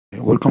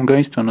Welcome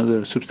guys to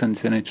another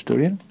substance design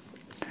tutorial.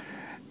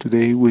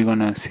 Today we're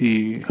gonna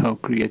see how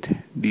create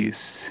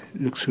this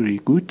luxury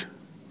good.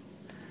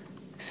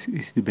 This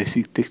is the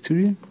basic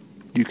texture.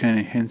 You can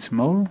enhance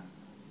more,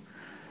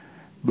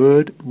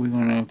 but we're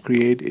gonna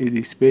create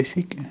this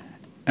basic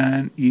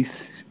and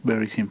it's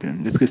very simple.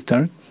 Let's get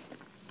started.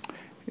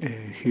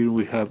 Here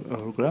we have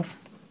our graph.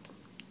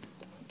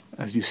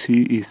 As you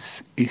see,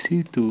 it's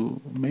easy to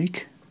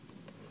make.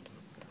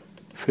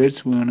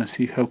 First we're gonna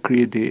see how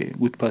create the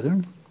good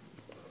pattern.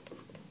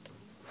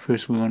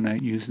 First we're gonna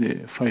use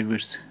the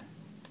fibers,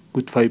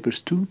 good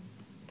fibers tool,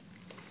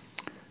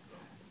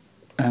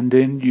 and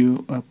then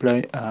you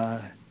apply a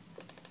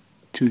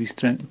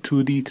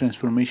 2D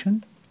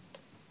transformation.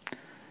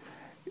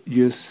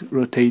 Just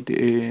rotate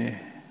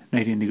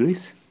 19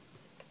 degrees.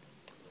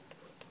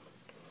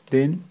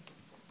 Then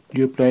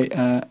you apply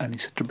an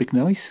isotropic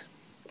noise.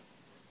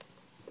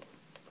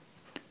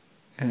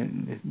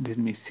 Let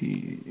me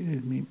see.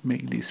 Let me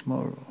make this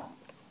more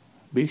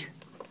big.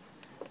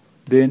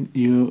 Then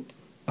you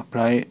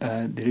apply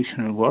a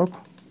directional warp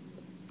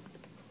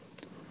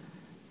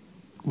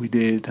with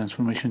the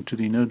transformation to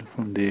the node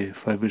from the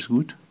fibers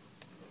good.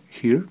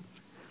 Here,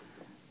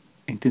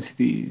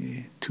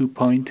 intensity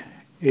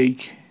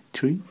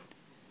 2.83.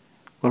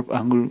 Warp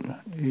angle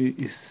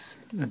is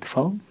at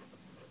default,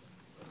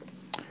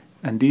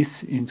 and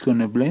this is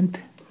gonna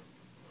blend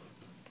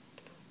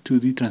to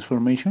the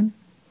transformation.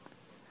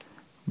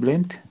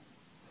 Blend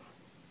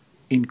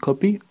in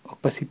copy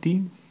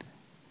opacity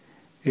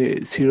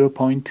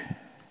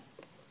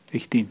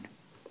 0.18.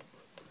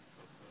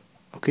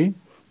 Okay.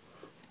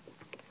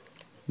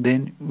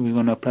 Then we're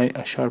gonna apply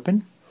a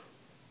sharpen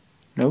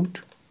node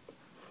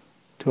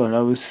to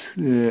allow us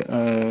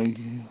a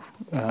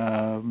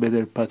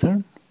better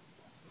pattern,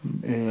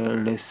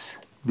 less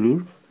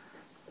blur.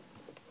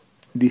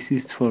 This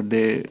is for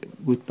the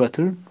good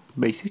pattern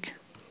basic.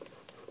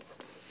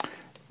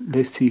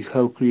 Let's see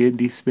how create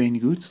this vein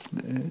goods.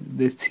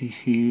 Let's see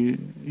here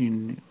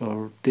in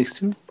our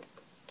texture.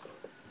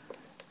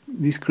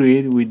 This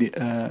create with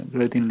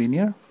gradient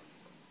linear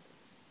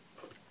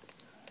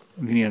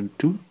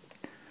 2.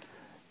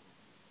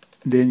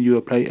 Then you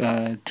apply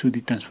a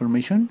 2D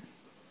transformation.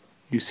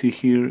 You see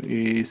here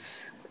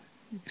is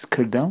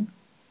scale down.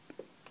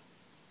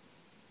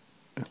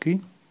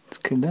 Okay,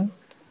 scale down.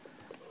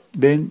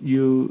 Then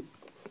you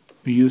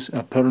use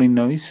a purling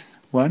noise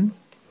 1.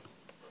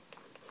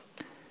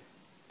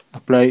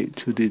 Apply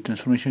to the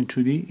transformation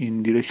 2D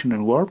in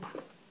directional warp,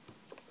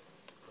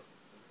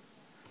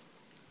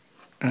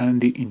 and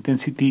the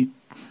intensity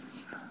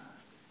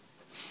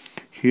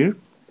here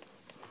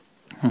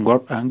and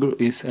warp angle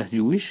is as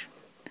you wish.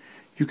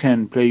 You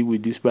can play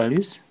with these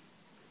values.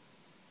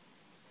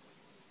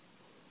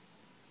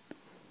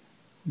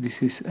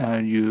 This is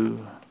your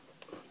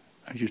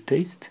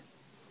taste,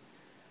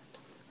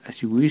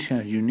 as you wish,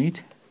 as you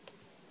need.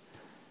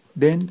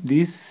 Then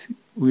this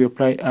we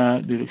apply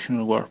a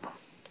directional warp.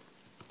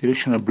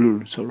 Directional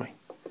blur, sorry.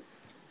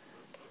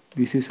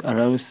 This is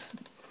allows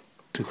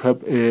to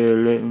have a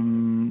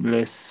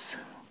less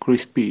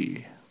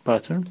crispy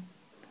pattern,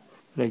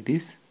 like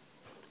this.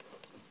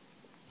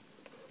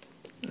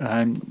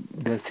 And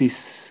that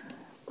is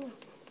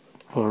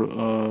for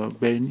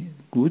very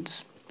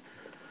goods.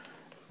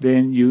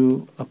 Then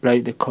you apply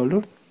the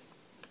color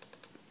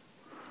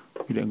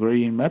with a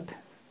gradient map,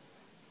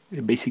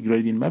 a basic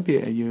gradient map.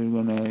 You're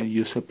gonna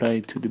use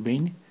apply to the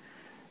vein.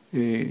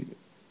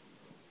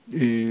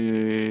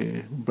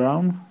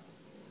 Brown,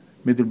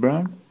 middle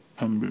brown,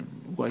 and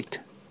white.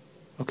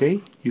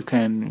 Okay, you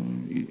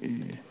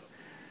can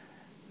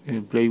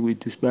play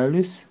with these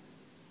values.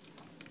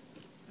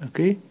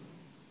 Okay.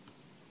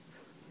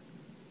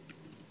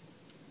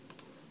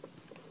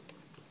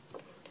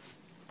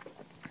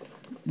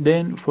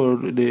 Then for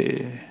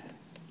the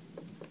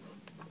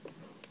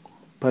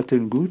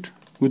pattern good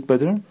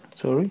pattern,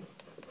 sorry,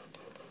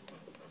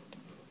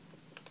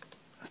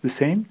 it's the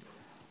same.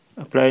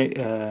 Apply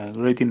a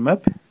gradient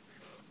map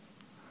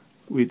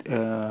with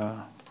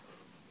a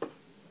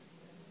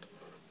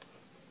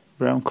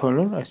brown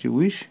color as you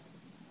wish,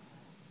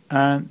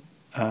 and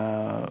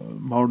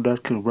more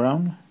darker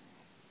brown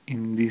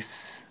in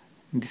this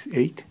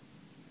 8,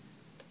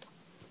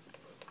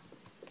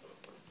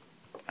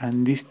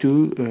 and these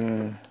two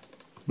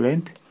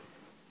blend,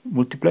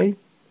 multiply,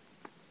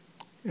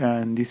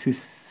 and this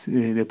is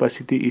the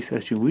opacity is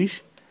as you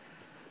wish.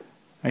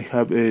 I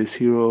have a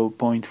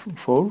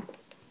 0.4.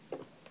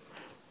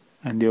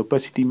 and the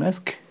opacity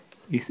mask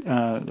is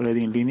a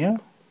gradient linear.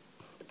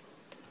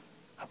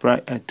 Apply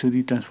a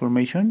 2D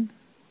transformation.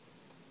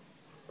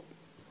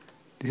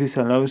 This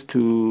allows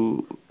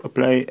to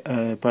apply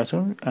a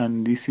pattern,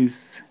 and this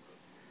is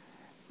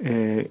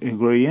a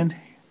gradient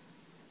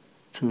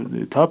to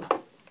the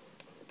top.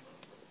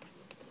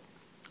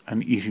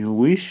 And if you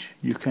wish,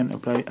 you can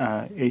apply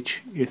a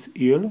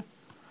HSL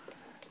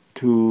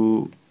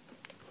to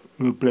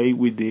play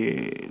with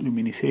the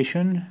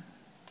luminization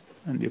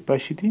and the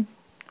opacity,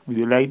 with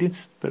the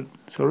lightness,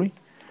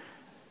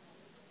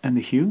 and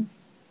the hue.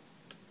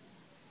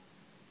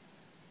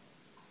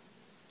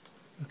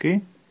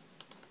 Okay,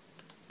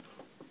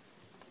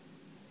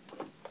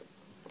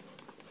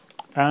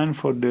 and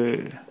for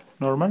the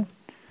normal,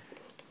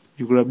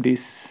 you grab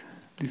this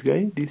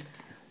guy,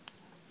 this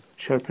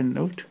sharpen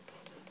node,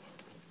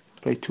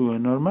 apply to a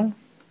normal,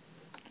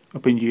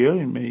 OpenGL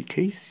in my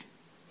case,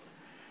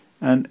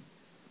 and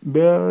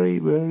very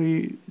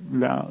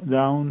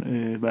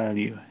down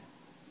value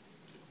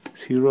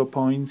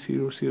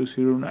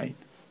 0.0009.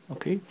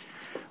 Okay,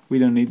 we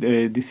don't need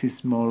this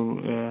is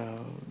more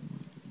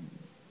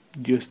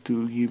just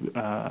to give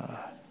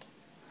a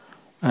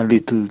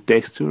little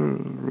texture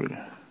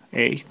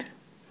 8,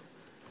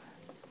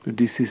 but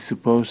this is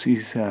suppose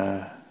is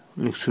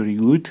luxury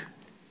good.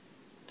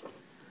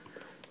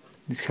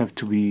 This have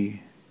to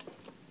be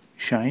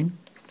shine,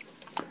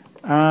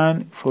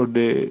 and for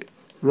the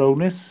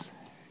rawness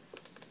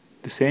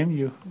the same,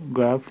 you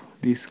grab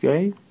this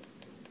guy,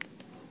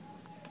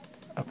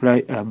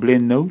 apply a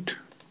blend node.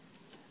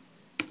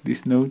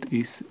 This node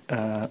is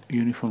a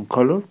uniform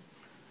color.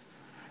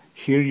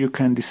 Here you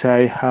can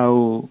decide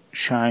how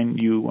shine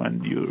you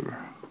want your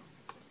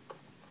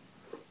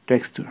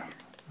texture.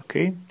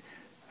 Okay,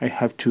 I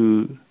have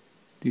to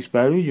this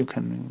value. You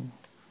can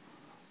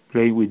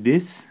play with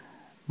this,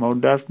 more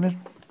darkness,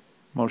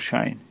 more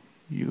shine,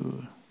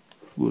 you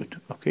would.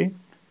 Okay,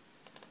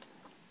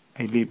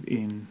 I leave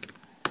in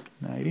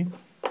 90.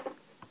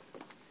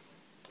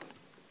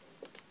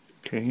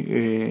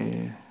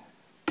 Okay,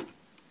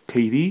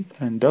 KD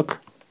and dock,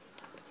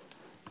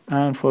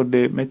 and for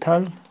the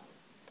metal,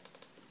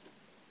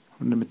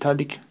 for the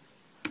metallic,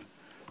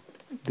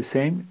 the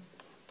same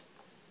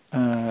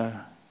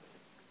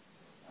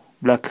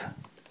black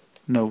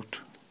node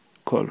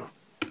color.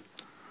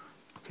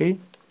 Okay,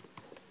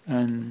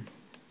 and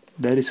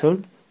that is all.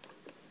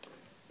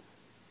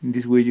 In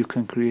this way you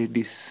can create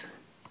this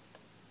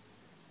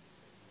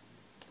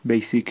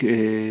basic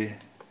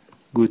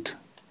good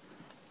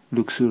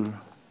luxury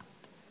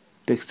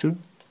texture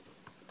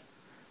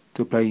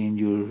to apply in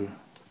your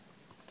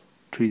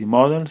 3D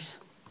models,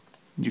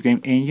 your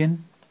game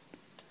engine.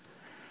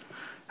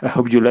 I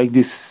hope you like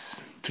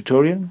this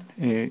tutorial.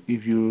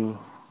 If you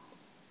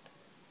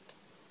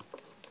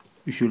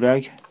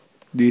like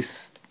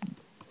these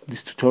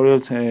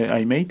tutorials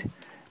I made,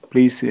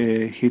 please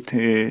hit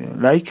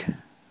like,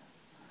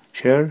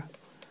 share,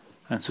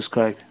 and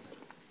subscribe.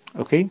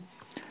 Okay,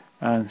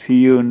 and see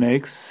you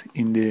guys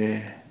in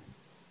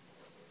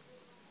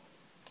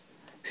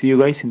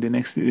the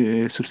next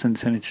Substance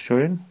Design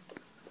tutorial.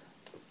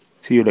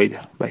 See you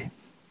later. Bye.